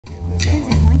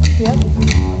Yep.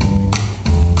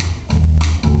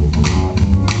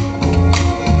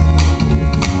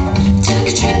 Took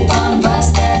a trip on a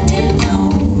bus that didn't know.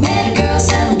 Met a girl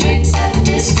selling drinks at the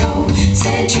disco.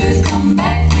 Said truth, come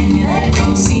back when you let it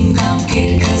go. Seemed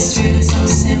complicated cause it's really so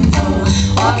simple.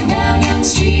 Walking down Young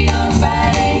Street on a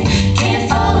Friday. Can't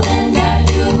follow them,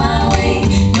 gotta do it my way.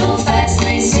 No fast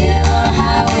lane, still on a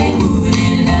highway. Moving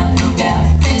in and out, no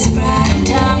doubt. There's a bright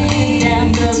day.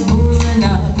 Down cause moving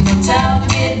up. No time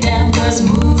to get down cause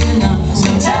moving up.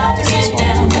 No time to get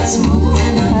down cause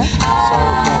moving up.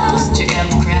 Check out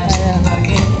the crabs in the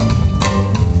bucket.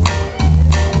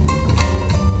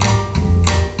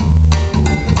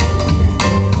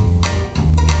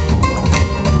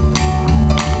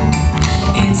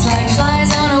 It's like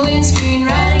flies on a windscreen,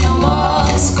 riding on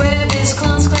walls. Square biz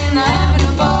clones claim they're having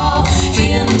a ball.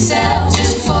 Feeling themselves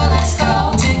just before last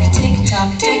call.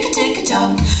 Tick-a-tick-tock,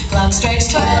 tick-a-tick-a-tock. Clock strikes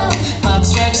 12, clock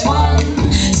strikes 1.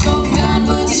 Smoking gun,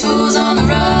 put these fools on the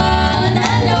run.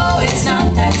 I know it's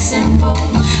not that simple.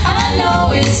 I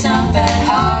know it's not that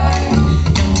hard.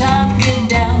 No time to get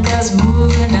down cause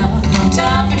moving up. No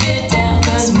time to get down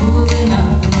cause moving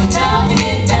up. No time to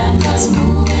get down cause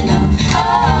moving up.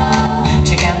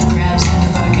 Check out the crabs in the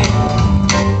bucket.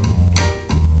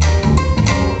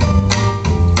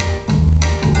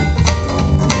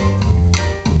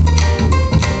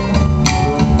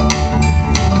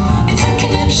 It's a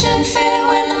conniption fair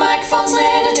when the microphone's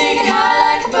there to take it high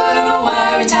like a bird on a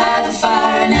wire. Retire the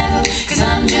fire never, cause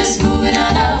I'm just moving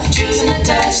on up. Choosing to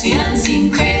touch the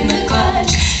unseen, craving the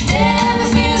clutch. Damn, the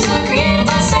fears were created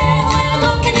by sand. When I'm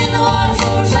looking in the water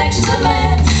for reflections of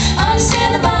land.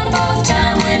 Understand the bind of all the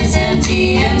time when it's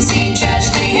empty. MC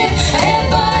tragically hit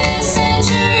ahead by a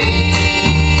century.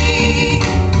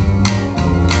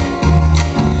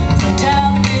 No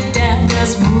time to get down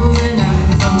cause moving up.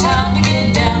 No time to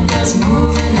get down cause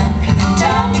moving up. No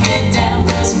time to get down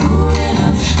cause moving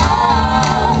up.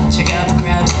 Check out the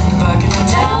crabs in the bucket. No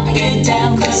time to get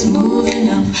down cause moving up.